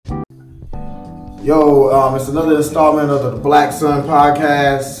It's another installment of the Black Sun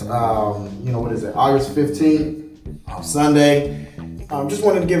podcast. What is it? August 15th, Sunday. Just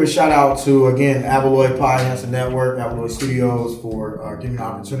wanted to give a shout out to, again, Avalloy Podcast Network, Avalloy Studios, for giving the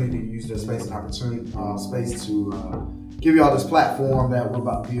opportunity to use this space and space to give you all this platform that we're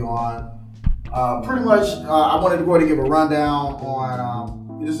about to be on. Pretty much, I wanted to go ahead and give a rundown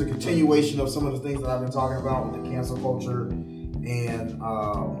on just a continuation of some of the things that I've been talking about with the cancel culture, and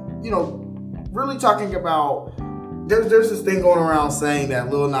really talking about there's this thing going around saying that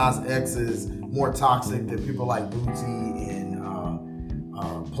Lil Nas X is more toxic than people like Bootsy and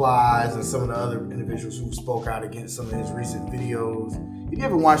Plies and some of the other individuals who spoke out against some of his recent videos. If you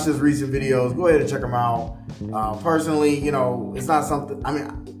haven't watched his recent videos, go ahead and check them out. Personally, it's not something. I mean,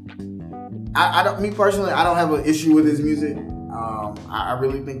 I don't have an issue with his music. I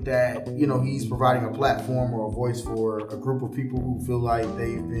really think that, he's providing a platform or a voice for a group of people who feel like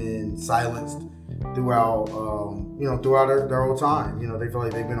they've been silenced throughout their whole time. They feel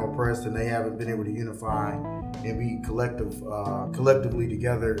like they've been oppressed and they haven't been able to unify and be collectively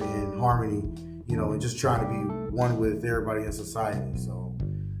together in harmony, and just trying to be one with everybody in society. So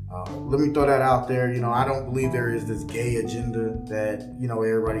let me throw that out there. I don't believe there is this gay agenda that,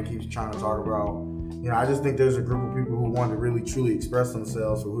 everybody keeps trying to talk about. I just think there's a group of people who want to really truly express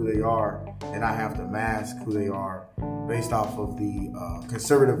themselves for who they are and not have to mask who they are based off of the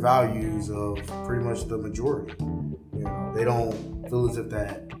conservative values of pretty much the majority. They don't feel as if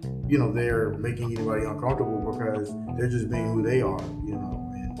that, they're making anybody uncomfortable because they're just being who they are,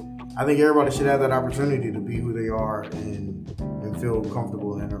 and I think everybody should have that opportunity to be who they are and feel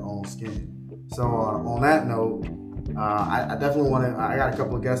comfortable in their own skin. So on that note, I definitely I got a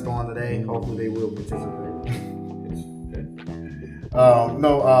couple of guests on today. Hopefully they will participate. I'm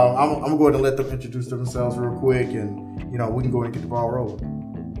going to go ahead and let them introduce themselves real quick, and, we can go ahead and get the ball rolling.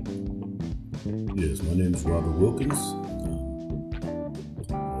 Yes, my name is Robert Wilkins.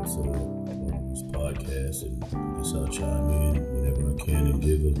 Also on this podcast, and I guess I'll chime in whenever I can and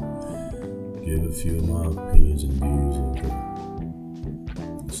give a few of my opinions and views of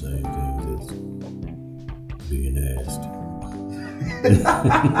the same things that's being asked.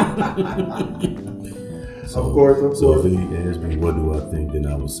 So, of course. So if he asks me what do I think, then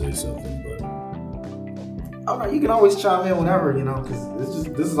I will say something. But you can always chime in whenever, because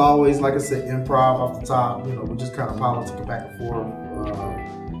this is always, like I said, improv off the top. We just kind of politicking back and forth.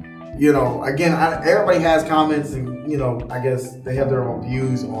 Again, everybody has comments, and I guess they have their own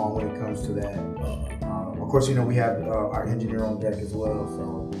views on when it comes to that. Of course, we have our engineer on deck as well, so I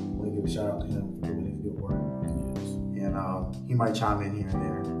want to give a shout out to him for doing his good work. Yes. And he might chime in here and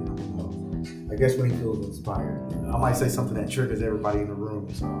there. I guess when he feels inspired. I might say something that triggers everybody in the room.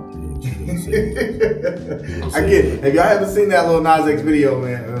 So. Again, if y'all haven't seen that Lil Nas X video,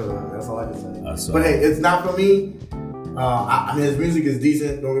 man, that's all I can say. But hey, it's not for me. I mean, his music is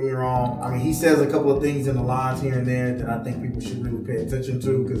decent, don't get me wrong. I mean, he says a couple of things in the lines here and there that I think people should really pay attention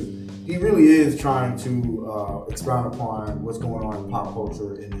to, because he really is trying to expound upon what's going on in pop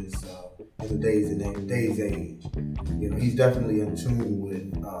culture in the day's age. He's definitely in tune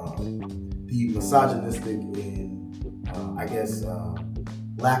with the misogynistic and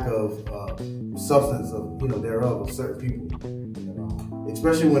lack of substance of thereof of certain people.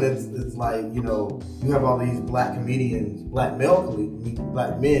 Especially when it's like you have all these black comedians, black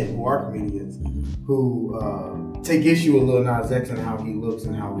men who are comedians who take issue with Lil Nas X and how he looks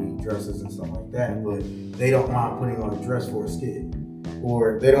and how he dresses and stuff like that, but they don't mind putting on a dress for a skit,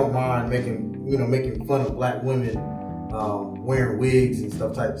 or they don't mind making fun of black women wearing wigs and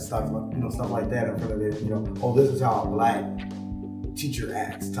stuff like that in front of them. Oh, this is how a black teacher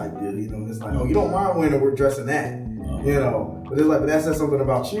acts type deal. It's like, oh, you don't mind wearing dressing that. But it's like, but that says something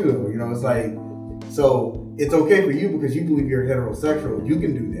about you. It's like, so it's okay for you because you believe you're heterosexual. You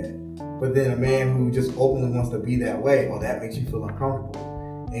can do that. But then a man who just openly wants to be that way, that makes you feel uncomfortable.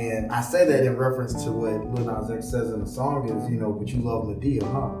 And I say that in reference to what Lil Nas X says in the song is, but you love Madea,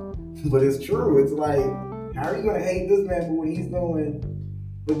 huh? But it's true. It's like, how are you going to hate this man for what he's doing,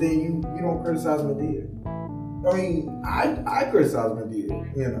 but then you don't criticize Madea? I mean, I criticize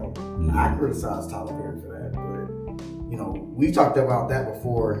Madea, I criticize Tyler Perry for that, but, we've talked about that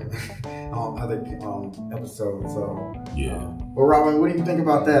before on other episodes, so. Yeah. But Robin, what do you think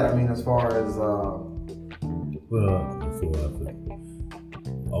about that? I mean, as far as...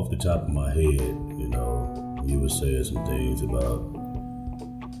 off the top of my head, you were saying some things about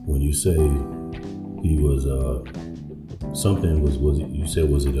when you say he was something was it, you said,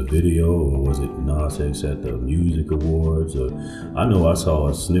 was it a video or was it Nas X at the music awards? Or I know I saw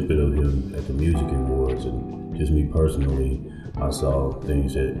a snippet of him at the music awards, and just me personally, I saw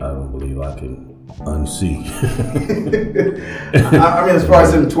things that I don't believe I can unsee. I mean, as far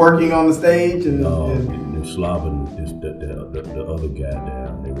as him twerking on the stage and slobbing the other guy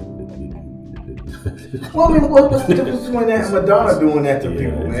down. Well, I mean, what's the difference between that and Madonna doing that to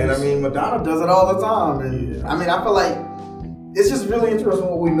people, man? I mean, Madonna does it all the time, and I mean, I feel like it's just really interesting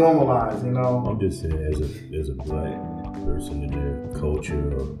what we normalize, you know. I'm just saying, as a black person in their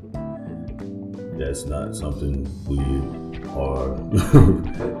culture, that's not something we are.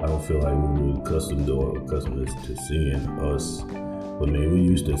 I don't feel like we're accustomed to seeing us. But I mean, we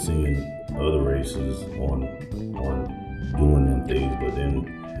used to seeing other races on doing them things, but then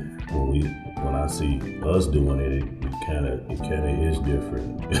when I see us doing it, it kind of is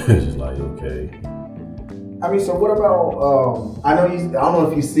different. It's just like, okay. I mean, so what about? I don't know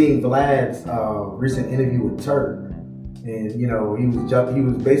if you've seen Vlad's recent interview with Turk, and you know he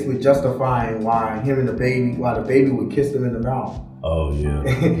was basically justifying why the baby would kiss him in the mouth. Oh yeah.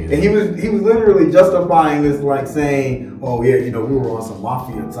 And he was literally justifying this, like saying, "Oh yeah, you know, we were on some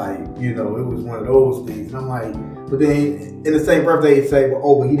mafia type. You know, it was one of those things." And I'm like, but then in the same breath they say, "Well,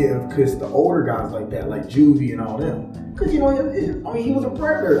 oh, but he didn't kiss the older guys like that, like Juvie and all them." Because you know, I mean, he was a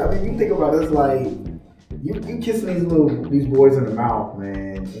predator. I mean, you think about it, it's like you kissing these boys in the mouth,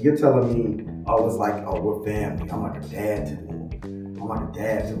 man, and you're telling me, "Oh, it's like, oh, we're family. I'm like a dad to them. I'm like a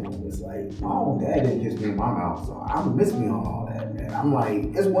dad to them." It's like, my own dad didn't kiss me in my mouth, so I don't miss me on all that, man. I'm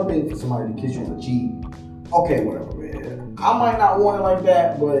like, it's one thing for somebody to kiss you on the cheek. Okay, whatever, man. I might not want it like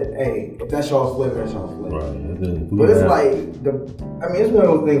that, but hey, if that's y'all's flavor, that's y'all's flavor. Right. But it's like, it's one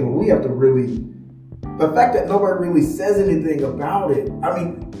of those things where we have to really, the fact that nobody really says anything about it. I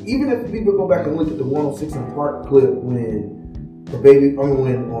mean, even if people go back and look at the 106 & Park clip when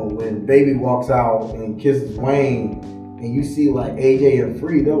when Baby walks out and kisses Wayne, and you see like AJ and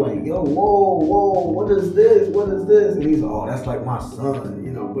Free, they're like, yo, whoa, what is this? What is this? And he's like, oh, that's like my son,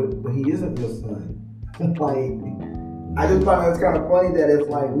 you know, but he isn't your son. Like, I just find it's kind of funny that it's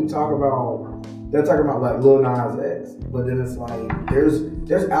like they're talking about like Lil Nas X, but then it's like there's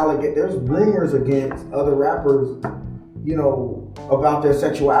rumors against other rappers, you know, about their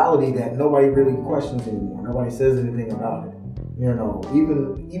sexuality that nobody really questions anymore. Nobody says anything about it. You know,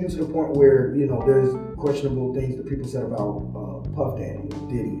 even to the point where, you know, there's questionable things that people said about Puff Daddy or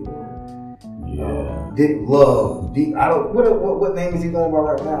Diddy or Dick Love. I don't. What name is he going by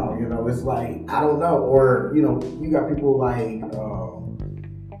right now? You know, it's like, I don't know. Or, you know, you got people like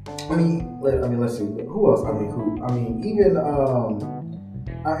let's see, who else?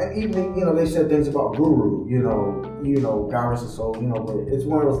 Even you know, they said things about Guru. You know, God rest his soul. You know, but it's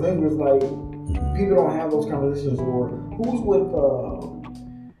one of those things where it's like, people don't have those conversations. Or who's with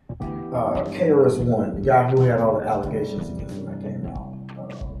KRS-One, the guy who had all the allegations against him that came out.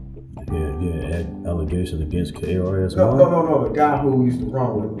 Had allegations against KRS-One? No, the guy who used to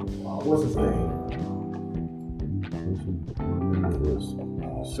run with him. What's his name?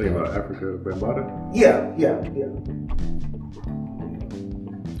 Save Africa Bambaataa? Yeah.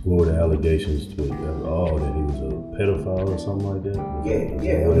 What were the allegations to it? That he was a pedophile or something like that?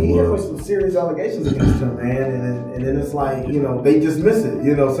 Yeah. He had some serious allegations against him, man. And then it's like, you know, they dismiss it.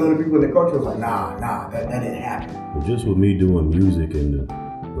 You know, some of the people in the culture was like, nah, that didn't happen. But just with me doing music and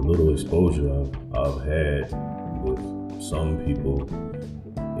the little exposure I've had with some people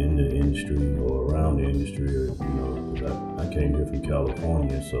in the industry or around the industry, or, you know, I came here from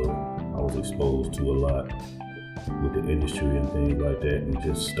California, so I was exposed to a lot with the industry and things like that, and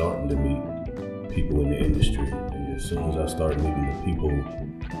just starting to meet people in the industry. And as soon as I start meeting the people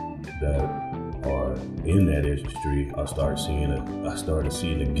that are in that industry, I started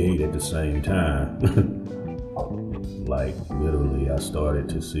seeing the gate at the same time. Like, literally, I started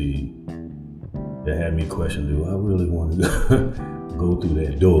to see, that had me question, do I really want to go through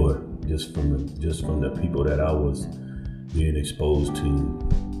that door just from the people that I was being exposed to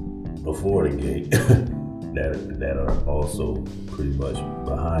before the gate. that are also pretty much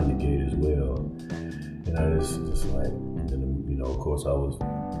behind the gate as well. And I just like, and then, you know, of course I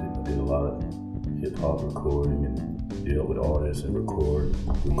did a lot of hip hop recording and dealt with artists and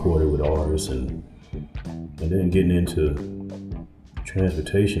recorded with artists, and then getting into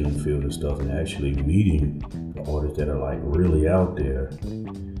transportation and field and stuff, and actually meeting the artists that are like really out there,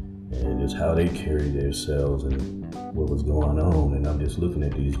 and just how they carry themselves and what was going on. And I'm just looking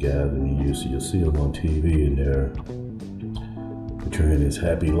at these guys, and you'll see them on TV, and they're portraying this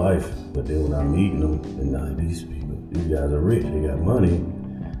happy life. But then when I'm meeting them, and these guys are rich, they got money.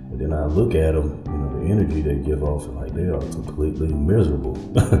 But then I look at them, you know, the energy they give off, like they are completely miserable.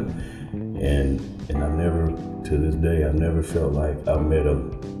 and I've never, to this day, I've never felt like I met a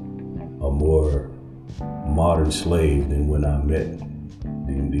more modern slave than when I met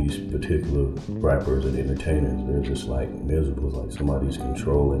these particular rappers and entertainers, they're just like miserable. It's like somebody's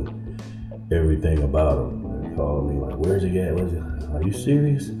controlling everything about them. They're calling me like, "Where's he at? Are you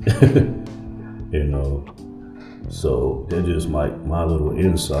serious?" You know. So they're just my little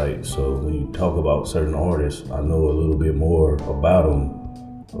insight. So when you talk about certain artists, I know a little bit more about them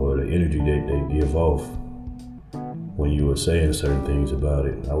or the energy that they give off. When you were saying certain things about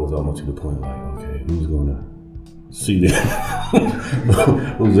it, I was almost to the point like, okay, who's gonna see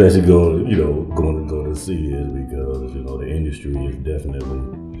that? Who's actually going to go to see this? Because the industry is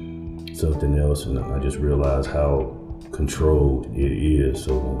definitely something else, and I just realized how controlled it is.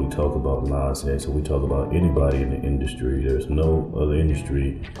 So when we talk about Nas X, or we talk about anybody in the industry, there's no other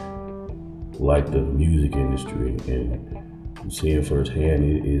industry like the music industry, and seeing firsthand,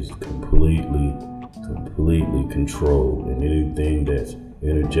 it is completely controlled, and anything that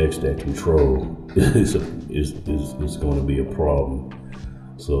interjects that control is going to be a problem.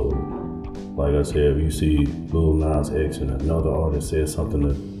 So, like I said, if you see Lil Nas X and another artist says something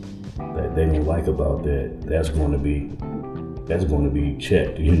that they don't like about that, that's going to be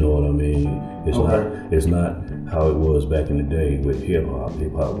checked. You know what I mean? It's not how it was back in the day with hip hop.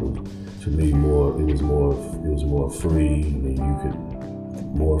 Hip hop was, to me, it was more free. I mean, you could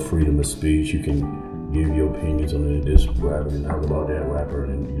more freedom of speech. You can give your opinions on this rapper and talk about that rapper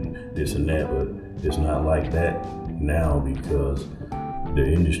and this and that, but it's not like that now because the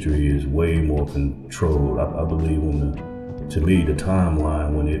industry is way more controlled. I believe to me, the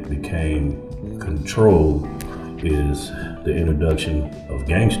timeline when it became controlled is the introduction of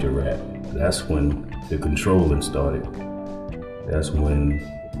gangster rap. That's when the controlling started. That's when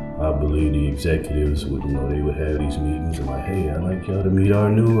I believe the executives would, they would have these meetings and like, hey, I'd like y'all to meet our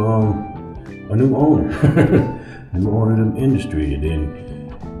new owner, new owner of the industry, and then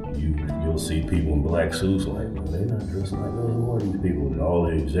you'll see people in black suits like, well, they're not dressing like those. Who are these people? And all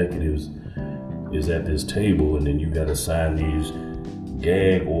the executives is at this table, and then you got to sign these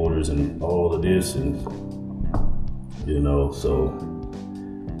gag orders and all of this, and so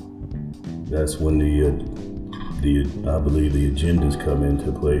that's when I believe the agendas come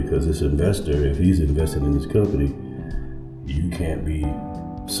into play, because this investor, if he's invested in this company, you can't be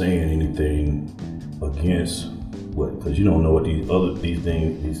saying anything against what, because you don't know what these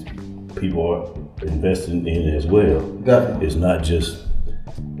people are investing in as well. Definitely. It's not just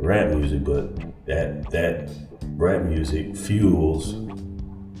rap music, but that rap music fuels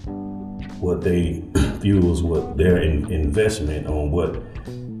what their investment on what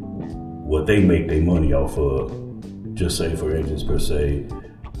they make their money off of. Just say, for instance, per se,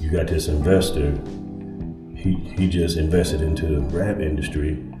 you got this investor. He just invested into the rap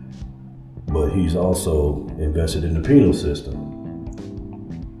industry, but he's also invested in the penal system.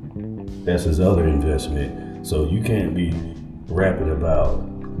 That's his other investment. So you can't be rapping about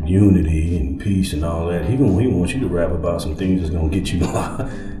unity and peace and all that. He wants you to rap about some things that's gonna get you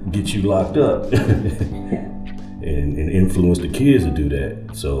locked up and influence the kids to do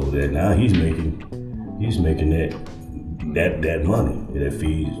that. So that now he's making that money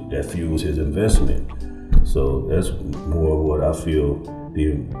that fuels his investment. So that's more of what I feel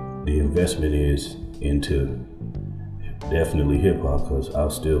the investment is into definitely hip hop, because I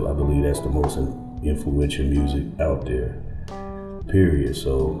believe that's the most influential music out there, period.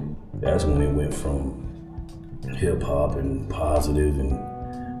 So that's when it went from hip hop and positive and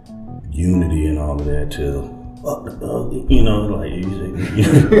unity and all of that to that's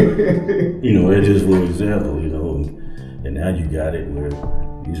just for example, and now you got it where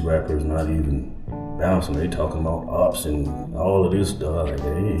these rappers not even bouncing, they talking about ops and all of this stuff. Like, they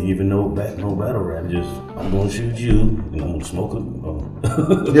didn't even know no battle rap. Just, I'm gonna shoot you and I'm gonna smoke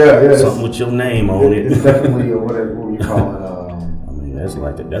something with your name on it. It's definitely what you call it. I mean, that's if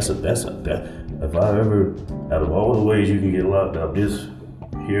I ever, out of all the ways you can get locked up, this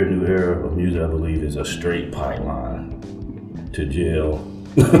here new era of music, I believe, is a straight pipeline to jail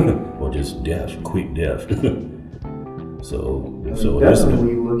or just death, quick death. So definitely when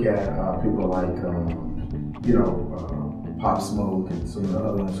you look at people like Pop Smoke and some of the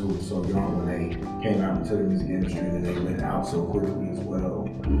other ones who were so young when they came out into the music industry, and they went out so quickly as well,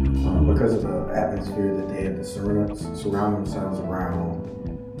 because of the atmosphere that they had to surround themselves around.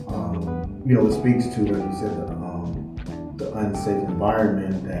 It speaks to, like you said, the unsafe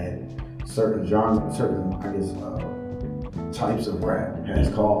environment that certain types of rap has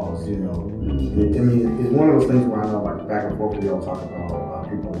caused. I mean, it's one of those things where I know, like, back and forth we all talk about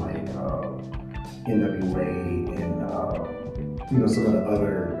people like NWA and some of the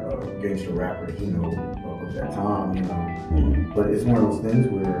other gangster rappers of that time. But it's one of those things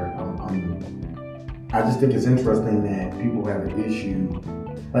where I just think it's interesting that people have an issue.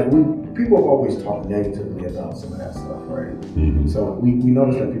 Like people have always talked negatively about some of that stuff, right? Mm-hmm. So we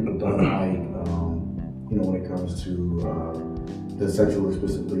notice that people don't like, when it comes to the sexual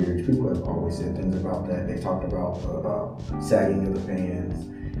explicit lyrics, people have always said things about that. They talked about sagging of the pants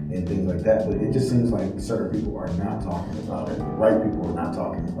and things like that, but it just seems like certain people are not talking about it. The right people are not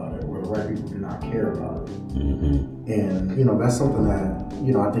talking about it, or the right people do not care about it. Mm-hmm. And, that's something that,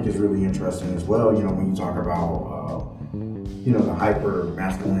 I think is really interesting as well, when you talk about, the hyper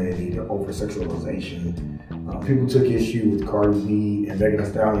masculinity, the over sexualization. People took issue with Cardi B and Megan Thee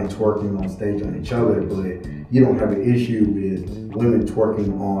Stallion twerking on stage on each other, but you don't have an issue with women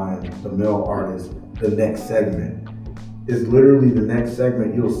twerking on the male artist. The next segment is literally the next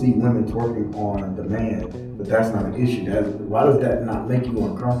segment. You'll see women twerking on the man, but that's not an issue. Why does that not make you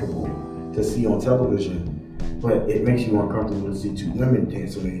uncomfortable to see on television? But it makes you uncomfortable to see two women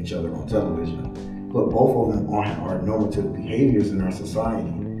dancing with each other on television. But both of them are normative behaviors in our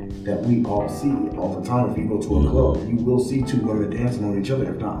society that we all see all the time. If you go to a club, you will see two women dancing on each other,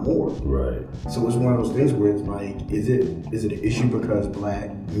 if not more. Right. So it's one of those things where it's like, is it an issue because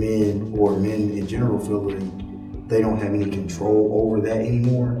black men or men in general feel like they don't have any control over that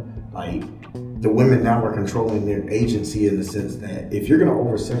anymore? Like, the women now are controlling their agency in the sense that if you're going to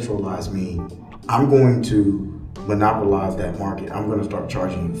over-sexualize me, I'm going to monopolize that market. I'm going to start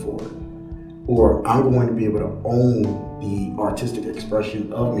charging you for it. Or I'm going to be able to own the artistic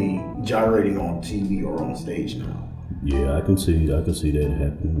expression of me gyrating on TV or on stage now. Yeah, I can see that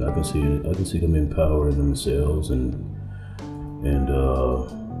happening. I can see them empowering themselves and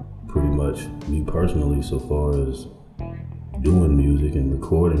pretty much me personally, so far as doing music and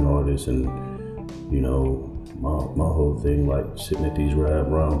recording artists, and my whole thing, like sitting at these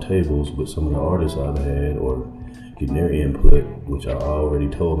round tables with some of the artists I've had, or getting their input, which I already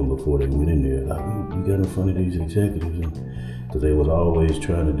told them before they went in there. Like, we got in front of these executives, because they was always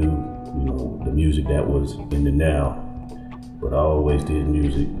trying to do, the music that was in the now. But I always did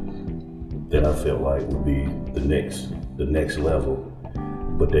music that I felt like would be the next level.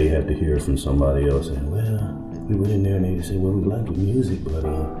 But they have to hear from somebody else saying, well, we went in there and they say, well, we like the music, but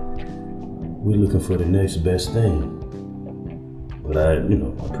we're looking for the next best thing. But I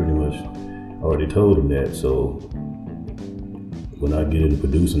pretty much already told them that. So when I get into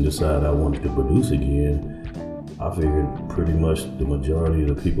producing, decide I wanted to produce again, I figured pretty much the majority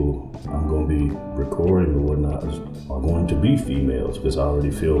of the people I'm going to be recording or whatnot are going to be females, because I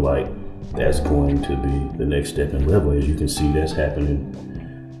already feel like that's going to be the next step in level. As you can see, that's happening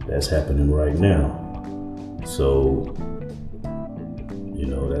right now. So,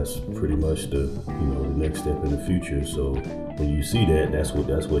 that's pretty much the next step in the future. So when you see that, that's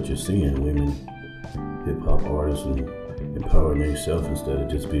what you're seeing. Women, hip hop artists, and empowering themselves instead of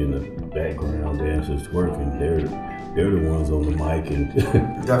just being the background dancers twerking. They're the ones on the mic and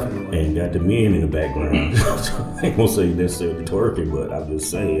definitely and got the men in the background. I ain't gonna say necessarily twerking, but I'm just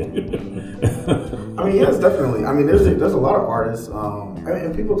saying. I mean, yes, definitely. I mean, there's a lot of artists,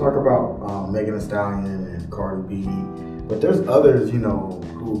 and people talk about Megan Thee Stallion and Cardi B, but there's others,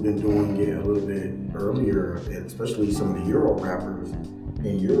 who've been doing it a little bit earlier, especially some of the Euro rappers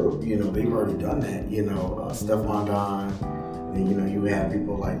in Europe. They've already done that. Stefan Don, and you have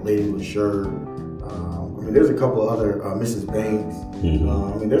people like Lady LaSure. There's a couple of other Mrs. Banks.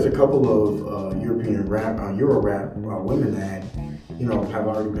 Mm-hmm. There's a couple of European Euro rap women that have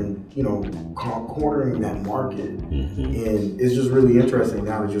already been cornering that market, mm-hmm. and it's just really interesting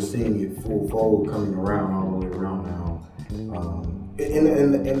now that you're seeing it full fold coming around all the way around now.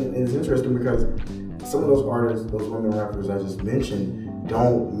 And it's interesting because some of those artists, those women rappers I just mentioned,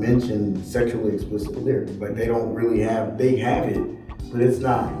 don't mention sexually explicit lyrics. Like they don't really have. They have it, but it's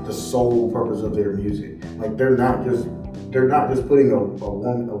not the sole purpose of their music. Like they're not just putting a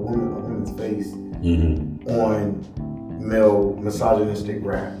woman's face mm-hmm. on male misogynistic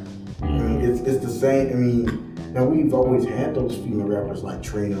rap. Mm-hmm. It's the same. Now we've always had those female rappers like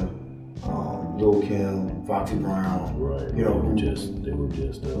Trina, Lil Kim, Foxy Brown. Right. They were just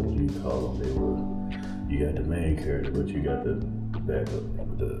what do you call them? You got the main character, but you got the backup,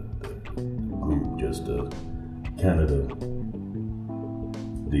 the group, just the kind of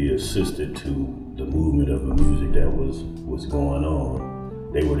the assistant to the movement of the music that was going on.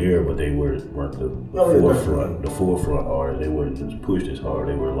 They were there, but they weren't the forefront artists. They weren't just pushed as hard.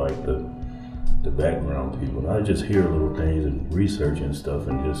 They were like the background people. And I just hear little things and research and stuff,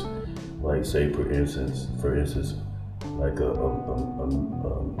 and just like say for instance, like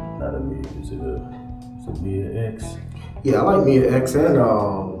not a music, is it So Mia X. Yeah, I like Mia X and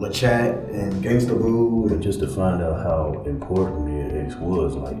LaChat and Gangsta Boo. And just to find out how important Mia X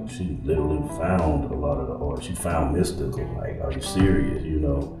was, like she literally found a lot of the art. She found Mystical. Like, are you serious? You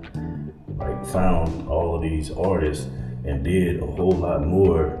know, like found all of these artists and did a whole lot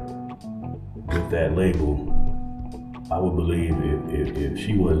more with that label. I would believe if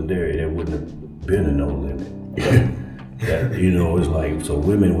she wasn't there wouldn't have been a No Limit. That, you know, it's like, so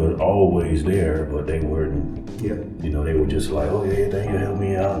women were always there, but they weren't, you know, they were just like, oh yeah, thank you, help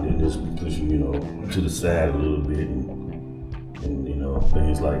me out, and just push you, you know, to the side a little bit, and you know,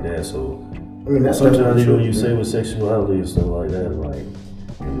 things like that. So, I mean, that's sometimes, you know, you say with sexuality and stuff like that, like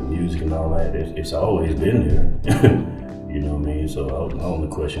and music and all that, it's always been there. You know what I mean? So the only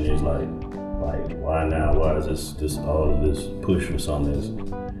question is like why now? Why is this all of this push for something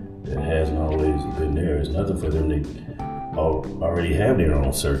that hasn't always been there? It's nothing for them to already have their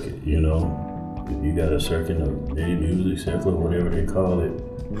own circuit, you know? If you got a circuit of maybe music circle or whatever they call it,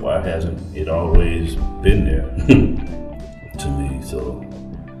 why hasn't it always been there to me? So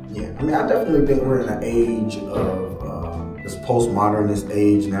yeah, I mean, I definitely think we're in an age of this postmodernist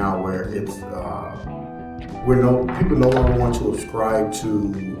age now where it's people no longer want to ascribe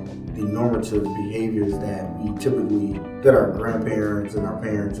to the normative behaviors that our grandparents and our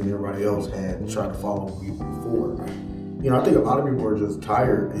parents and everybody else had and tried to follow before. You know, I think a lot of people are just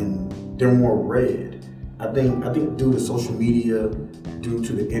tired and they're more read. I think due to social media, due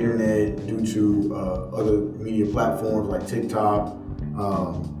to the internet, due to other media platforms like TikTok,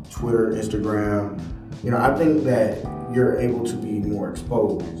 Twitter, Instagram, you know, I think that you're able to be more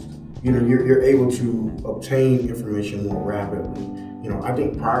exposed. You know, you're able to obtain information more rapidly. You know, I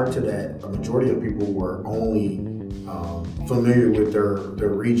think prior to that, a majority of people were only familiar with their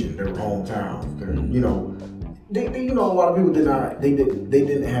region, their hometowns. You know, you know, a lot of people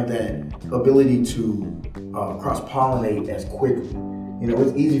didn't have that ability to cross-pollinate as quickly. You know,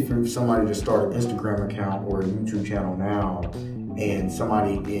 it's easy for somebody to start an Instagram account or a YouTube channel now, and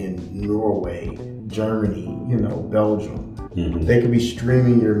somebody in Norway, Germany, you know, Belgium, they could be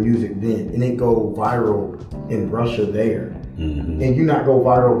streaming your music then, and it go viral in Russia there, and you not go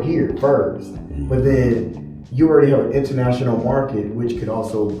viral here first, but then you already have an international market, which could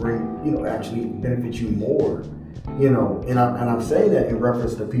also bring, you know, actually benefit you more. You know, and I'm saying that in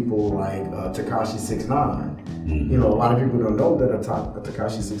reference to people like Tekashi 6ix9ine. You know, a lot of people don't know that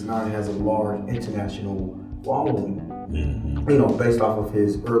Tekashi 6ix9ine has a large international following. You know, based off of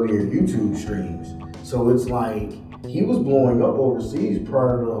his earlier YouTube streams. So it's like he was blowing up overseas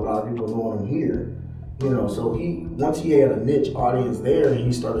prior to a lot of people knowing him here. You know, so once he had a niche audience there, and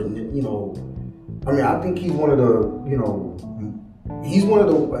he started, you know, I mean, I think he's one of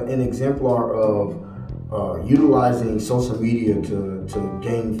an exemplar of utilizing social media to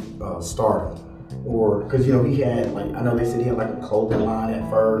gain stardom, or because, you know, he had, like, I know they said he had like a clothing line at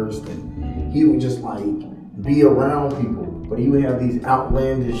first, and he would just like be around people, but he would have these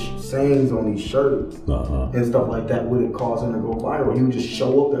outlandish sayings on these shirts and stuff like that would cause him to go viral. He would just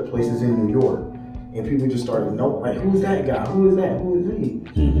show up at places in New York, and people just started knowing, like, who's that guy? Who is that? Who is he?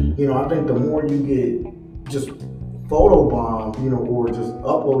 You know, I think the more you get just photobombed, you know, or just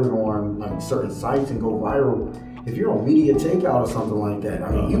uploaded on like certain sites and go viral, if you're on Media Takeout or something like that,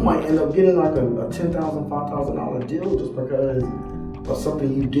 I mean, you might end up getting like a $10,000, $5,000 deal just because of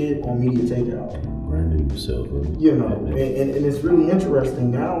something you did on Media Takeout. Branding yourself, you know, and it's really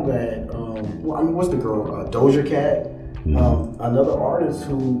interesting now that, well, I mean, what's the girl, Doja Cat, another artist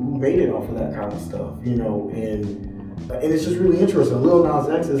who made it off of that kind of stuff, you know, and it's just really interesting. Lil Nas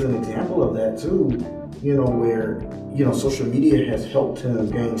X is an example of that too, you know, where, you know, social media has helped him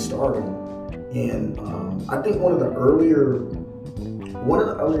gain stardom. And I think one of the earlier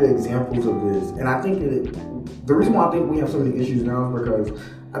examples of this, and I think the reason why I think we have so many issues now is because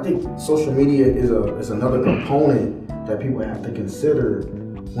I think social media is another component that people have to consider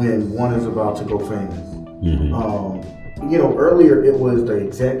when one is about to go famous. You know, earlier it was the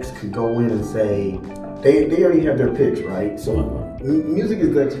execs could go in and say, they already have their picks, right? So music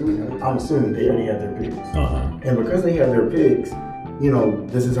execs, I'm assuming they already have their picks. And because they have their picks, you know,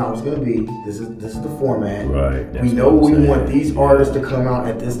 this is how it's gonna be. This is the format. Right. We know we want these artists to come out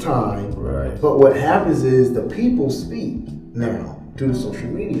at this time. Right. But what happens is the people speak now due to social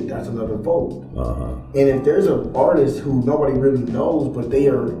media. That's another vote. And if there's an artist who nobody really knows, but they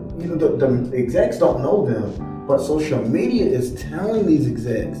are, you know, the execs don't know them, but social media is telling these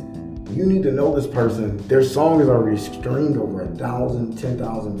execs, you need to know this person. Their song is already streamed over 1,000,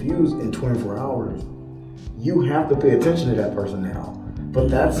 10,000 views in 24 hours. You have to pay attention to that person now. But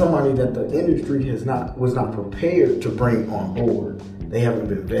that's somebody that the industry was not prepared to bring on board. They haven't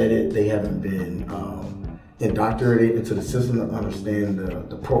been vetted. They haven't been indoctrinated into the system to understand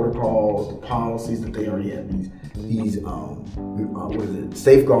the protocols, the policies that they already have. These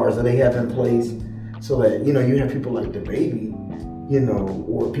safeguards that they have in place, so that you have people like DaBaby,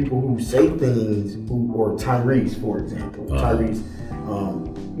 or people who say things, or Tyrese, for example. Tyrese,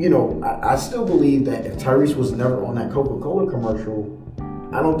 I still believe that if Tyrese was never on that Coca-Cola commercial,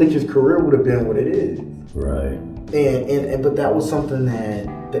 I don't think his career would have been what it is. Right. But that was something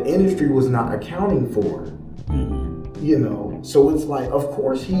that the industry was not accounting for. Mm-hmm. So it's like, of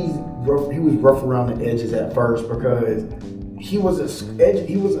course he was rough around the edges at first, because he was a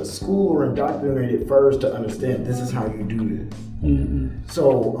school or indoctrinated first to understand this is how you do this. Mm-hmm.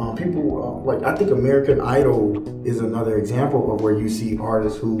 So people I think American Idol is another example of where you see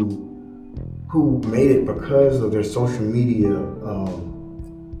artists who made it because of their social media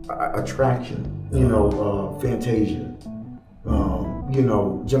attraction. Fantasia,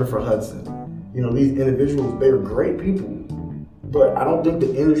 Jennifer Hudson. These individuals, they were great people, but I don't think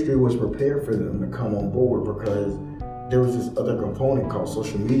the industry was prepared for them to come on board, because there was this other component called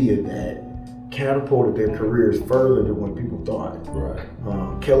social media that catapulted their careers further than what people thought.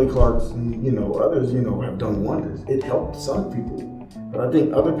 Right. Kelly Clarkson, others, have done wonders. It helped some people, but I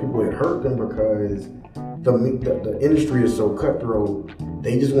think other people, it hurt them because the industry is so cutthroat.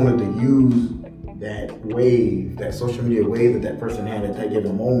 They just wanted to use that wave, that social media wave that person had at that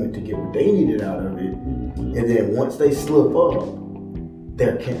given moment to get what they needed out of it. Mm-hmm. And then once they slip up, they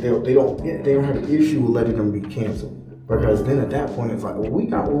don't have an issue with letting them be canceled. Because then at that point it's like, well, we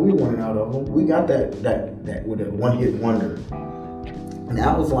got what we wanted out of them. We got that with a one-hit wonder. And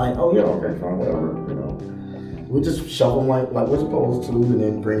I was like, oh yeah, okay, fine, whatever. We just shove them like we're supposed to, and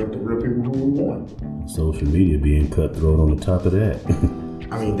then bring up the real people who we want. Social media being cutthroat on the top of that.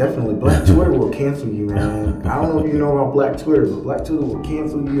 I mean, definitely. Black Twitter will cancel you, man. I don't know if you know about Black Twitter, but Black Twitter will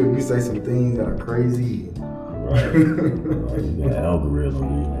cancel you if you say some things that are crazy. Right. You got algorithm.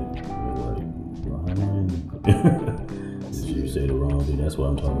 If you say the wrong thing, that's why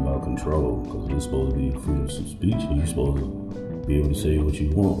I'm talking about control. Because it's supposed to be freedom of speech, and you're supposed to be able to say what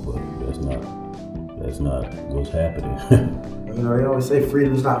you want, but that's not what's happening. They always say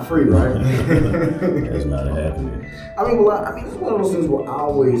freedom's not free, right? That's not happening. I mean, it's one of those things where I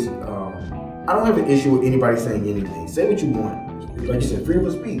always, I don't have an issue with anybody saying anything. Say what you want. Like you said, freedom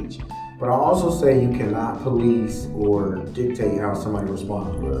of speech. But I also say you cannot police or dictate how somebody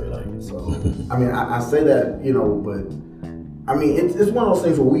responds. Right. So, I mean, I say that, but I mean, it's one of those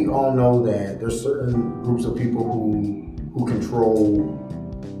things where we all know that there's certain groups of people who control,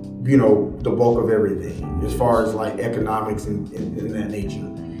 the bulk of everything as far as like economics and that nature.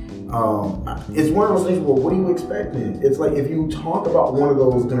 It's one of those things where what are you expecting? It's like if you talk about one of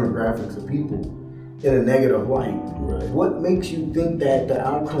those demographics of people in a negative light, right, what makes you think that the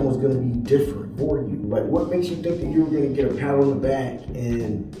outcome was going to be different for you? Like, what makes you think that you're going to get a pat on the back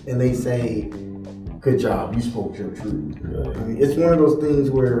and they say, good job, you spoke your truth? Right. I mean, it's one of those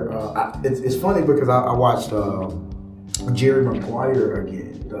things where it's funny because I watched Jerry Maguire again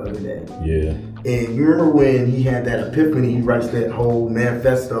the other day. Yeah. And you remember when he had that epiphany, he writes that whole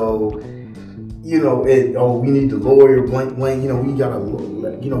manifesto, we need the lawyer, blank, we gotta,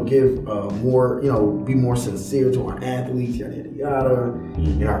 give more, be more sincere to our athletes, yada, yada, yada,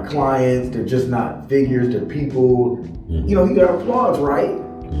 and our clients. They're just not figures, they're people. Mm-hmm. He got applause, right?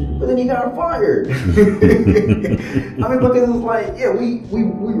 Mm-hmm. But then he got fired. I mean, because it's like, yeah, we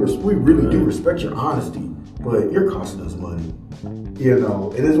really do respect your honesty, but you're costing us money. And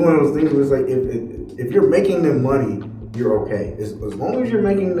it's one of those things where it's like, if you're making them money, you're okay. As long as you're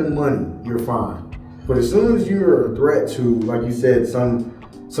making them money, you're fine. But as soon as you're a threat to, like you said, some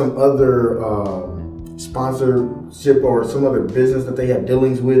other sponsorship or some other business that they have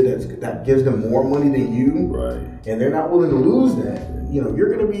dealings with that gives them more money than you, right, and they're not willing to lose that, you're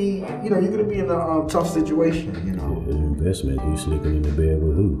gonna be in a tough situation. Investment. You sleeping in the bed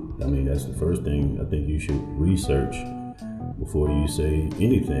with who? I mean, that's the first thing I think you should research before you say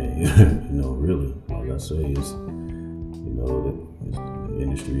anything. Really, like I say, is the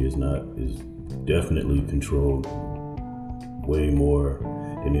industry is definitely controlled way more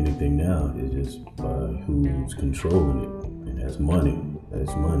than anything now. It's just by who's controlling it, and that's money.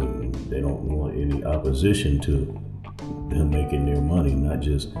 That's money. And they don't want any opposition to them making their money, not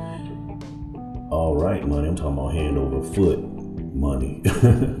just all right money. I'm talking about hand over foot money.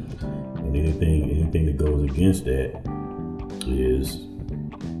 And anything that goes against that is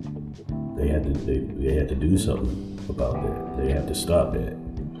they have to do something about that. They have to stop that.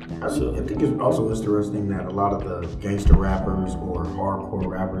 I think it's also interesting that a lot of the gangster rappers or hardcore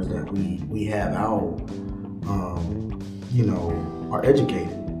rappers that we have out, are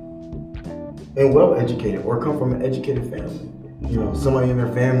educated and well educated or come from an educated family. You know, somebody in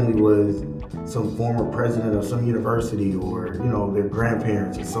their family was some former president of some university, or, you know, their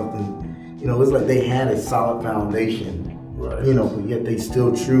grandparents or something. You know, it's like they had a solid foundation, right. You know, but yet they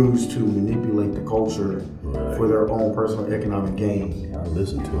still choose to manipulate the culture right. for their own personal economic gain. I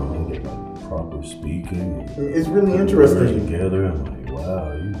listen to them, they get like proper speaking. It's really interesting. Together, I'm like,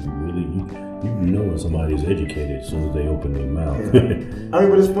 wow, you know when somebody's educated as soon as they open their mouth. Yeah. I mean,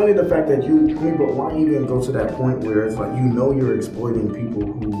 but it's funny the fact that but why even go to that point where it's like, you know, you're exploiting people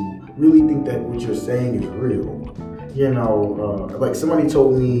who really think that what you're saying is real. You know, like somebody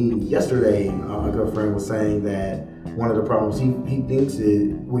told me yesterday, a good friend was saying that one of the problems he thinks it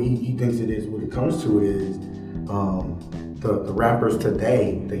is when it comes to it is the rappers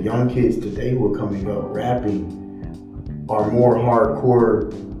today, the young kids today who are coming up rapping are more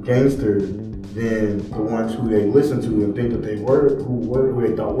hardcore gangsters than the ones who they listen to and think that who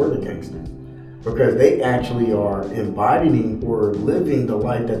they thought were the gangsters. Because they actually are embodying or living the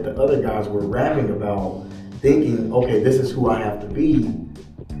life that the other guys were rapping about, thinking, okay, this is who I have to be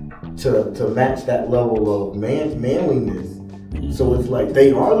to match that level of manliness. So it's like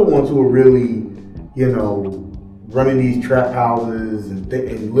they are the ones who are really, you know, running these trap houses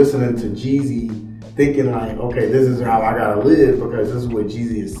and listening to Jeezy, thinking like, okay, this is how I gotta live because this is what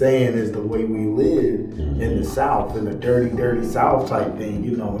Jeezy is saying is the way we live in the South, in the dirty South type thing,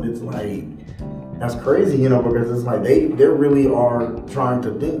 you know. And it's like, that's crazy, you know, because it's like they really are trying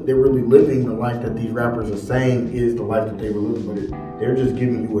to think, they're really living the life that these rappers are saying is the life that they were living, but they're just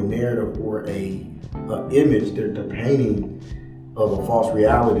giving you a narrative or a image, they're painting of a false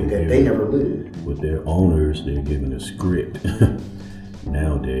reality that they never lived. With their owners, they're given a script.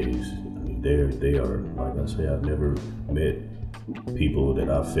 Nowadays, they are, like I say, I've never met people that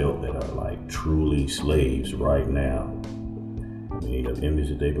I felt that are like truly slaves right now. I mean, the image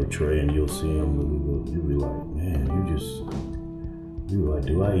that they portray, and you'll see them, you'll be like, man, you're like,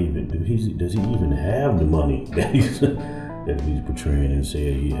 does he even have the money that he's portraying and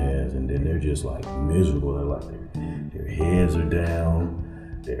saying he has? And then they're just like miserable. They're like, their heads are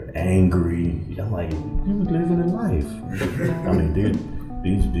down, they're angry. I'm like, you're living a life. I mean,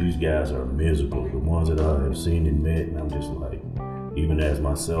 these guys are miserable. The ones that I have seen and met, and I'm just like, even as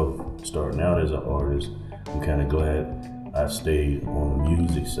myself starting out as an artist, I'm kind of glad I stayed on the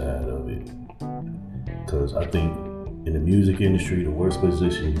music side of it, because I think in the music industry, the worst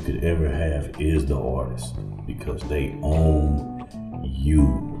position you could ever have is the artist, because they own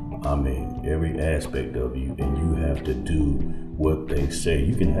you. I mean, every aspect of you, and you have to do what they say.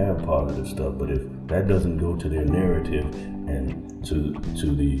 You can have positive stuff, but if that doesn't go to their narrative and to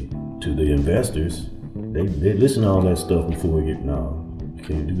the investors, they listen to all that stuff before we get, no, you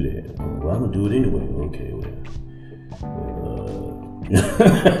can't do that. Well, I'm gonna do it anyway. Okay, well.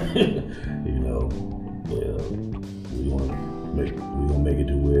 You know, we're gonna make it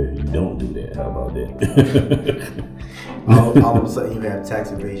to where you don't do that. How about that? all of a sudden you have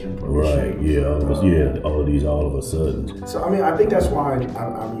tax evasion. Right, yeah, all of a sudden. So I mean, I think that's why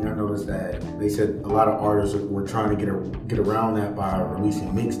I noticed that they said a lot of artists were trying to get around that by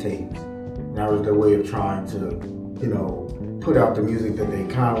releasing mixtapes. And that was their way of trying to, you know, put out the music that they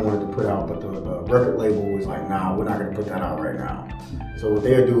kind of wanted to put out, but the record label was like, nah, we're not going to put that out right now. So what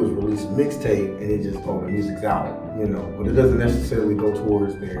they'll do is release a mixtape and it just, the music's out, you know, but it doesn't necessarily go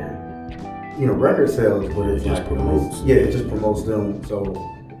towards their, you know, record sales, but it just promotes. Yeah, it just promotes them. So,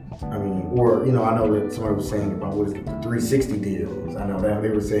 I mean, or, you know, I know that somebody was saying about what is it, the 360 deals. I know that they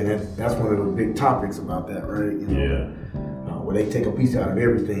were saying that's one of the big topics about that, right? You know? Yeah. Where they take a piece out of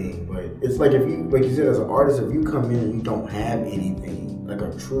everything, but it's like if you, like you said, as an artist, if you come in and you don't have anything, like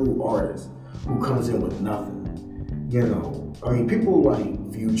a true artist who comes in with nothing, you know, I mean, people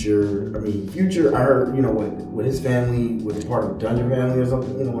like Future. I mean, Future, I heard, you know, with his family was part of Dungeon Family or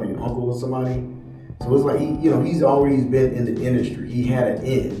something, you know, like an uncle or somebody. So it's like he's always been in the industry. He had an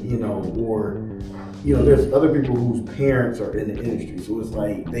in, you know, or you know, there's other people whose parents are in the industry, so it's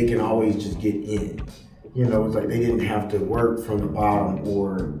like they can always just get in. You know, it's like they didn't have to work from the bottom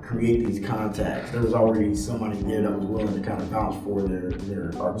or create these contacts. There was already somebody there that was willing to kind of vouch for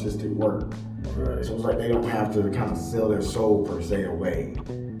their artistic work. Right. So it's like they don't have to kind of sell their soul per se away.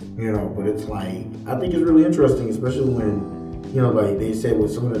 You know, but it's like, I think it's really interesting, especially when, you know, like they said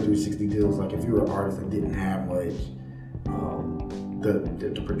with some of the 360 deals, like if you were an artist that didn't have much,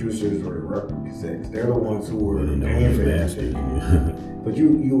 the producers or the record execs, they're the ones who were paying for everything. But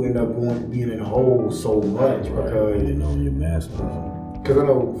you end up being in a hole so much because you know your masters. Because I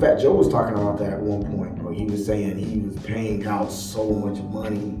know Fat Joe was talking about that at one point. Where he was saying he was paying out so much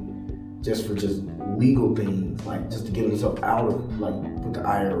money just for just legal things, like just to get himself out of like with the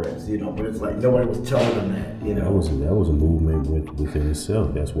IRS, you know. But it's like nobody was telling him that, you know. That was a movement within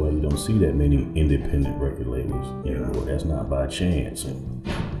itself. That's why you don't see that many independent record labels anymore. That's not by chance. And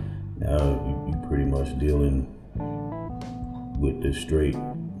now you pretty much dealing with the straight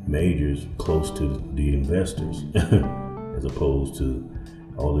majors close to the investors, as opposed to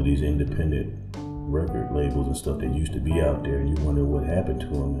all of these independent record labels and stuff that used to be out there, and you wonder what happened to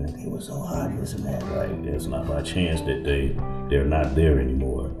them. And they were so hot, this and that. Right? It's not by chance that they're not there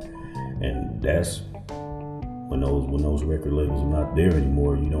anymore. And that's when those record labels are not there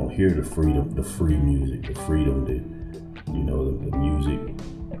anymore. You don't hear the freedom, the free music, the freedom that the music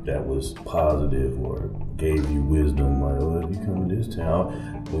that was positive or gave you wisdom. Like, oh, if you come to this town,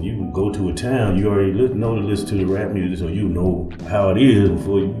 when you go to a town, you already know to listen to the rap music, so you know how it is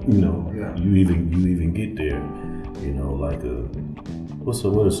before you even get there. You know, like what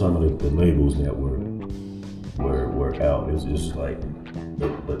are some of the labels that were out? It's just like,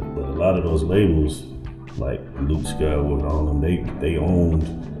 but a lot of those labels, like Luke Skywalker and all of them, they owned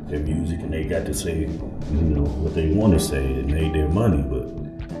their music and they got to say what they want to say. It made their money, but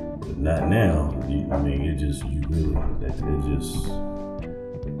not now.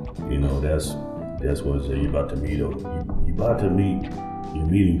 That's what I say. You're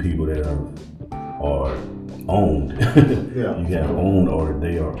meeting people that are owned. You have owned, or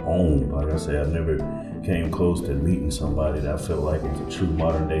they are owned. Like I said, I've never came close to meeting somebody that I felt like was a true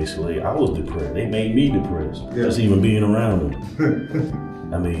modern day slave. I was depressed. They made me depressed. Just even being around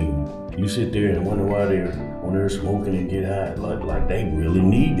them. I mean, you sit there and wonder why they're smoking and get high, like they really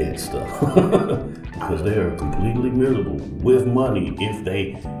need that stuff. Because they are completely miserable with money if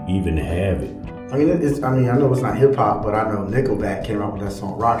they even have it. I know it's not hip hop, but I know Nickelback came out with that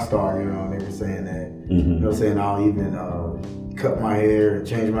song Rockstar, and they were saying that, saying I'll even cut my hair and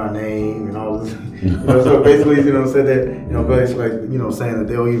change my name and all this. So basically, said that, basically, saying that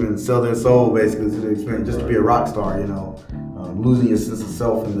they'll even sell their soul basically to the experience just to be a rock star, losing your sense of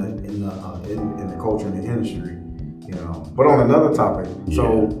self in the culture and the industry, But on another topic,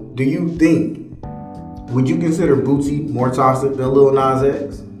 so do you think, would you consider Bootsy more toxic than Lil Nas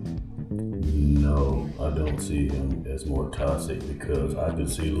X? No, I don't see him as more toxic, because I could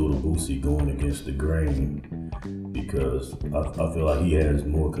see Lil Bootsy going against the grain, because I feel like he has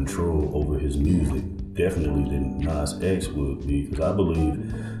more control over his music, definitely, than Nas X would be, because I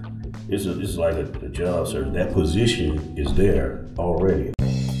believe it's like a job search. That position is there already.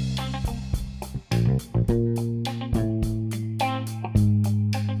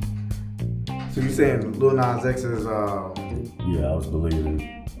 So you're saying Lil Nas X is Yeah,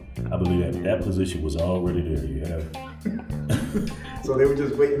 I believe that position was already there. You have so they were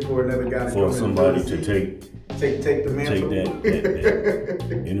just waiting for another guy to for somebody to take the mantle. Take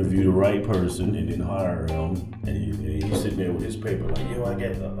that interview the right person and then hire him, and he's sitting there with his paper like, yo, I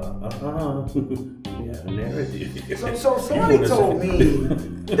got yeah, narrative. So somebody told me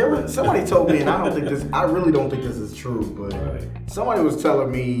somebody told me, and I really don't think this is true, but somebody was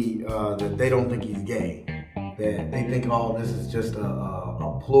telling me that they don't think he's gay, that they think all this is just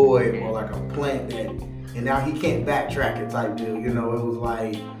a ploy or like a plant that, and now he can't backtrack it type deal. It was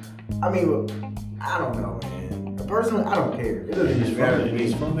like, I don't know, man. Personally, I don't care. It doesn't even matter to me.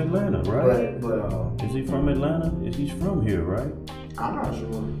 He's from Atlanta, right? But is he from Atlanta? He's from here, right? I'm not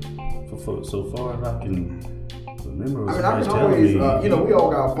sure. So far as I can remember, I can always, we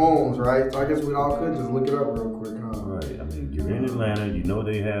all got phones, right? So I guess we all could just look it up real quick, huh? Right. You're in Atlanta.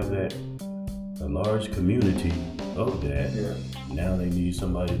 They have a large community of that. Yeah. Now they need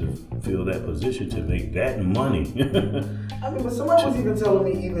somebody to fill that position to make that money. But somebody was even telling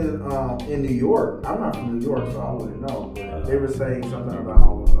me, even in New York, I'm not from New York, so I wouldn't know, but they were saying something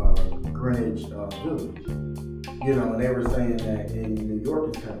about Greenwich Village. And they were saying that in New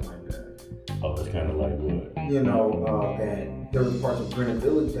York it's kind of like that. Oh, it's kind of like what? That there was parts of Greenwich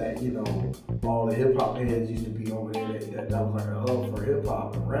Village that, all the hip hop heads used to be over there. That was like a hub for hip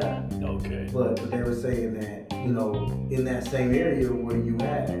hop and rap. Okay. But they were saying that, in that same area where you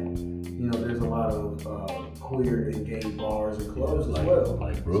at, there's a lot of queer and gay bars and clubs as well.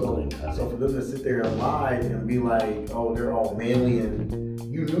 Like Brooklyn. So for them to sit there and lie and be like, oh, they're all manly, and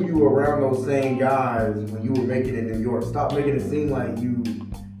you knew you were around those same guys when you were making it in New York. Stop making it seem like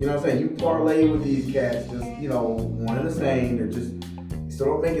you know what I'm saying? You parlay with these cats, just, one and the same. They're just, so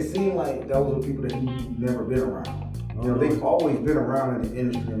don't make it seem like those are people that you've never been around. They've always been around in the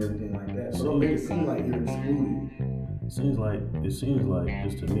industry and everything like that. So don't make it seem like you're excluded. It seems like,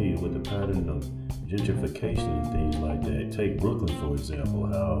 just to me, with the pattern of gentrification and things like that. Take Brooklyn, for example,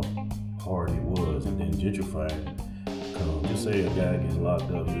 how hard it was, and then gentrifying outcome. Just say a guy gets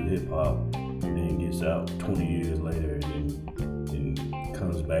locked up in hip hop, and then gets out 20 years later, and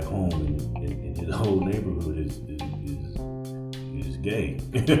comes back home, and his whole neighborhood is gay.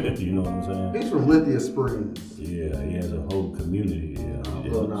 You know what I'm saying? He's from Lithia Springs. Yeah, he has a whole community here.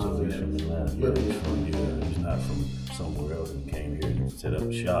 So he's from Atlanta. He's not from somewhere else and came here and set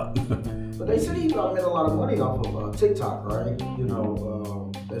up shop. But they say he made a lot of money off of TikTok, right? You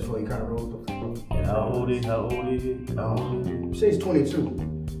know, that's why he kind of rose the. How old is he? Say he's 22.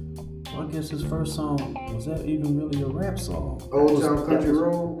 Well, I guess his first song, was that even really a rap song? Old Town Country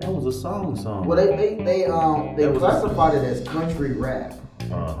Road? That was a song. Well, they classified it as country rap.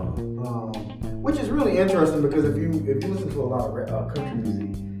 Which is really interesting because if you listen to a lot of country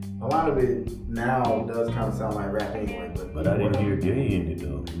music, a lot of it now does kind of sound like rap anyway. But I didn't hear gay in it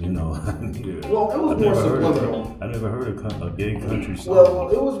though. You know. Well, it was more subliminal. I never heard a gay country song. Well,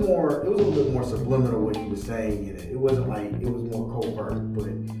 it was a little bit more subliminal what he was saying in it. It wasn't like it was more covert, but.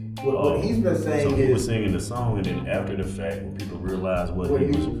 What he's been saying he was singing the song, and then after the fact, when people realized what he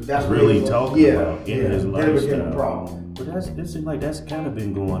was that's really talking about in his lifestyle, became a problem. But it seems like that's kind of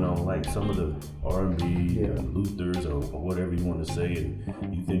been going on, like some of the R&B, Luthers, or whatever you want to say,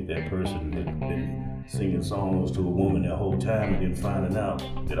 and you think that person had been singing songs to a woman that whole time, and then finding out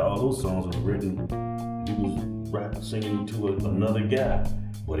that all those songs were written, he was singing to another guy,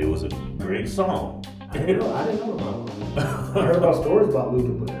 but it was a great song. I didn't know about it. I heard about stories about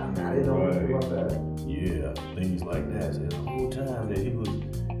Luther, but I didn't know about that. Yeah, things like that. So the whole time that he was.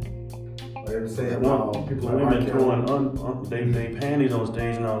 They were saying, people women throwing they panties on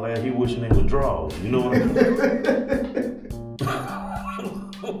stage and all that. He wishing they would draw. You know what I mean?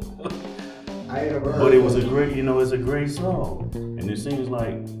 I ain't never heard. But it was it's a great song, and it seems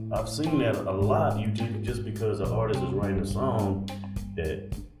like I've seen that a lot. You just because the artist is writing a song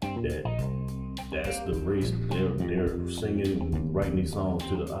that's the race they're singing and writing these songs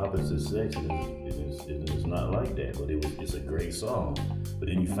to the opposite sex. It's not like that, but it's a great song. But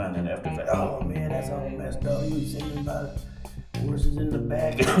then you find out after the fact, oh man, that's all messed up. You singing about horses in the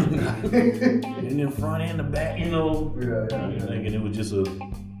back, in the front and the back, you know. Yeah. Thinking it was just a.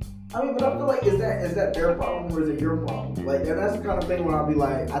 I mean, but I feel like is that their problem or is it your problem? Like, and that's the kind of thing where I'll be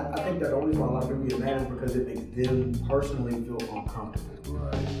like, I think that the only reason why a lot of people get mad is because it makes them personally feel uncomfortable.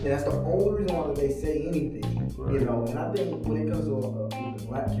 Right. And that's the only reason why they say anything, right. You know. And I think when it comes to the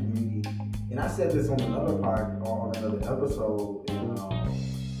black community, and I said this on another episode, and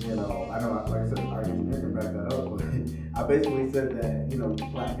you know, I know, like I said, I can back that up, but I basically said that, you know,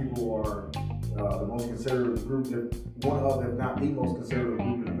 black people are the most conservative group, one of, if not the most conservative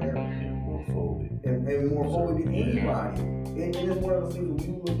group in America. And more phobic. And more phobic than anybody. And it's one of those things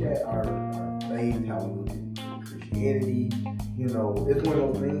when you look at our faith, how we look at Christianity, you know, it's one of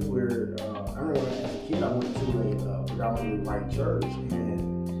those things where I remember when I was a kid, I went to a predominantly white church,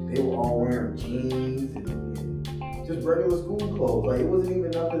 and they were all wearing jeans and just regular school clothes. Like, it wasn't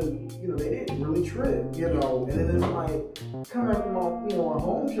even nothing, you know, they didn't really trip, you know. And then it's like, coming from our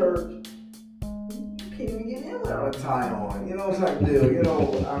home church, can't even get in without a tie on, you know, type deal. You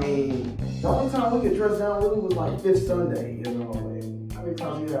know, I mean, the only time we get dressed down really was like Fifth Sunday, you know. Like, how many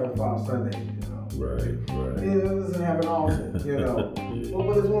times you have 5 Sundays, you know? Right. Yeah, it doesn't happen often, you know.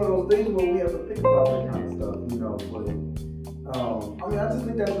 But it's one of those things where we have to think about that kind of stuff, you know. But I mean, I just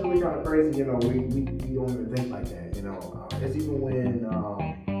think that's really kind of crazy, you know. We don't even think like that, you know. It's even when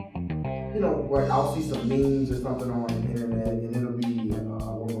you know, like I'll see some memes or something on the internet, and it'll be a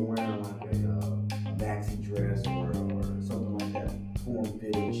woman wearing like a maxi dress or something like that, form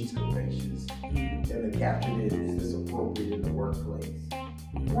fitting, she's curvaceous, and the caption is this appropriate in the workplace?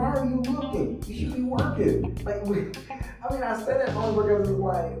 Why are you looking? You should be working. Like, I mean, I say that only because it's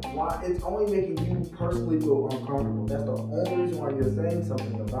like, why? It's only making you personally feel uncomfortable. That's the only reason why you're saying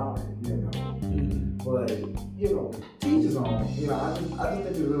something about it, you know. But you know, teach his own. You know, I just think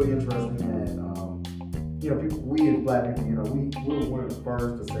it's really interesting that you know, we as black people, you know, we're one of the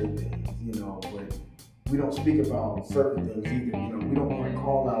first to say things, you know, but we don't speak about certain things either. You know, we don't want to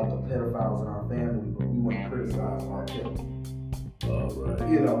call out the pedophiles in our family, but we want to criticize R. Kelly. Right.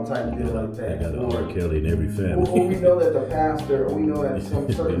 You know, type of deal like that. They got R. Kelly in every family. Or we know that the pastor, or we know that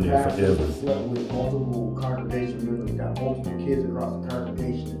some certain pastors have slept with multiple congregation members, got multiple kids across the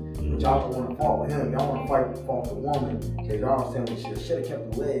congregation. But y'all don't want to fault with him. Y'all want to fault the woman because y'all saying she should have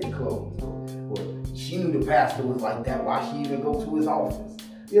kept the legs closed. Or she knew the pastor was like that. Why she even go to his office?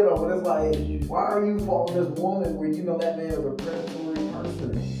 You know, but it's like, why are you faulting this woman where you know that man is a predatory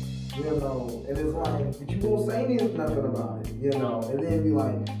person? You know, and it's like, but you won't say nothing about it, you know, and then be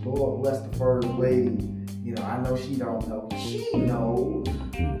like, Lord bless the first lady, you know, I know she don't know. She knows.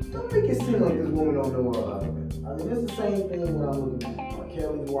 Don't make it seem like this woman don't know her husband. I I mean, it's the same thing when I'm looking at R.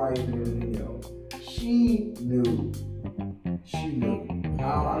 Kelly's wife in the video. She knew.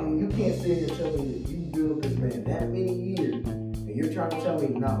 I mean, you can't sit here and tell me that you've been with this man that many years, and you're trying to tell me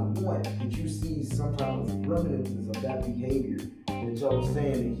not once did you see sometimes reminiscences of that behavior that y'all was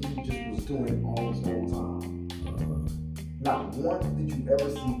saying that he just was doing all this whole time. Not once did you ever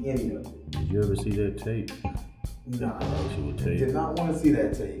see any of it. Did you ever see that tape? No. Tape. Did not want to see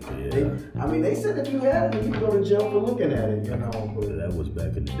that tape. Yeah. They said if you had it, you could go to jail for looking at it, you know. But that was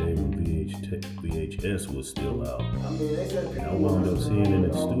back in the day when VHS was still out. I mean, they said I wound up seeing it in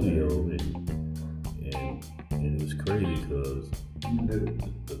the studio, and it was crazy because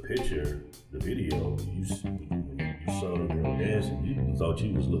the picture, the video, you saw the girl dancing, you thought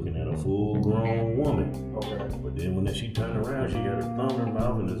you was looking at a full-grown woman. Okay. But then when she turned around, she got her thumb in her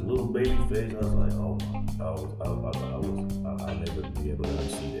mouth and this little baby face. I was like, oh my, I'll never be able to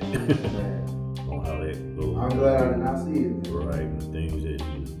see that. On how that goes. I'm glad I did not see it. Right, the things that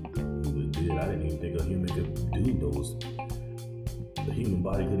he was did, I didn't even think a human could do those. The human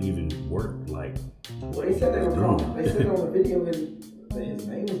body could even work like. Well, they said they were calling. They said on the video his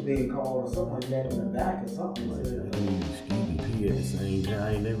name was being called or something like that in the back or something. Like that. Excuse me, P at the same time. I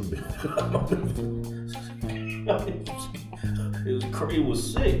ain't never been. It was crazy. It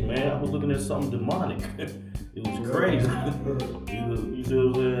was sick, man. I was looking at something demonic. It was crazy. You see what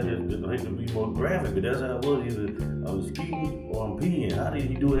I'm saying? I hate to be more graphic, but that's how it was. Either I was speaking or I'm peeing. How did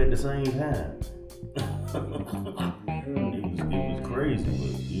he do it at the same time? It was crazy,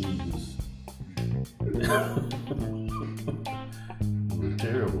 but it was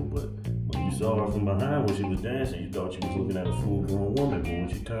terrible. But when you saw her from behind when she was dancing, you thought she was looking at a full-grown woman. But when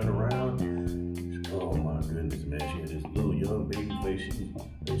she turned around, oh my goodness, man, she had this little young baby face.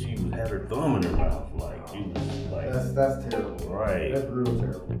 She had her thumb in her mouth, like she was like. That's terrible. Right. That's real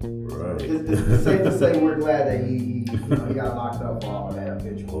terrible. Right. It's safe to say we're glad that he got locked up for all that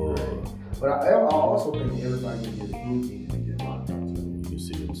eventually. Right? But I also think everybody in his group needs to get locked up too. You can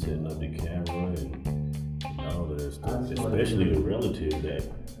see him setting up the camera and all of that stuff, especially a relative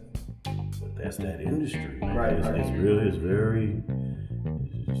that's that industry. Man. Right. It's really, it's very.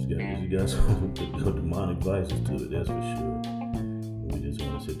 It's got some demonic vices to it, that's for sure. We just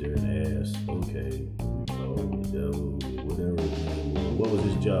want to sit there and ask, okay, the devil, whatever his name was, what was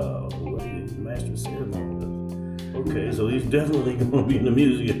his job? What his master of ceremony? Okay, so he's definitely going to be in the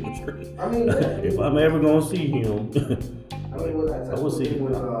music industry. I mean, if I'm ever going to see him, I will see him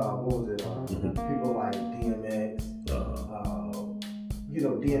with what was it? People like DMX.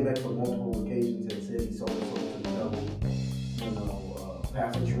 DMX on multiple occasions had said he sold his soul to the devil.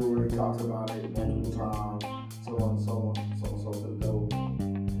 Pastor Truer talks about it multiple times, so on and so to the devil.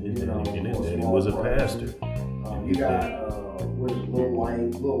 And his daddy was a pastor. You got Lil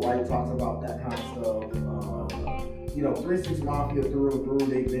White talks about that kind of stuff. 3 6 Mafia through,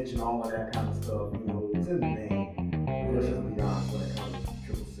 they mention all of that kind of stuff. It's in the name. Let's just be honest when it comes to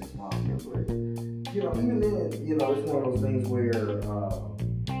 666 Mafia. But even then, it's one of those things where,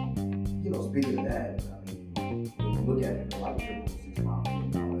 speaking of that, when you look at it like 666 Mafia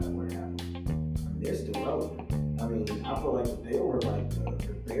and all that, what happened, they're still relevant. I feel like they were like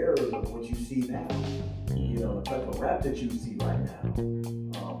the bearers of what you see now. The type of rap that you see right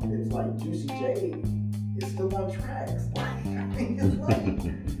now. It's like Juicy J is still on tracks.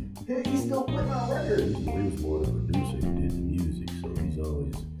 He's still putting out records. He was more the producer. He did the music, so he's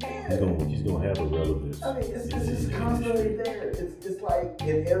always he's gonna have a relevance. It's just constantly there. It's like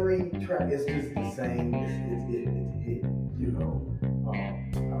in every track, it's just the same. It's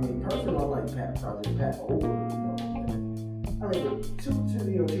personally, I like Project Pat over. But to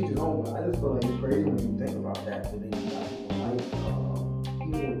teach his own. But I just feel like it's crazy when you think about that. So then you got people like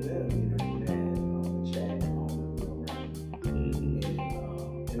even with them, the chat and all that.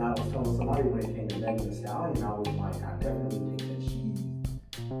 And I was telling somebody when it came to Megan Thee Stallion, I was like, I definitely think that she's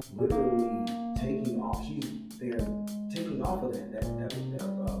literally taking off. She's there taking off of that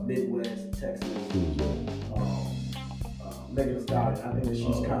Midwest, Texas. Megan Thee Stallion. I think that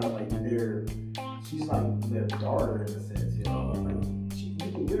she's kind of like there. She's like their daughter in a sense, you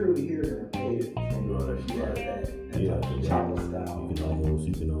can literally hear her native. She has that type of chocolate style. You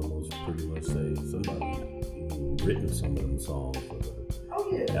can almost pretty much say somebody even written some of them songs for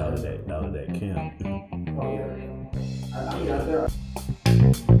out of that camp. Oh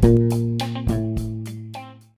yeah.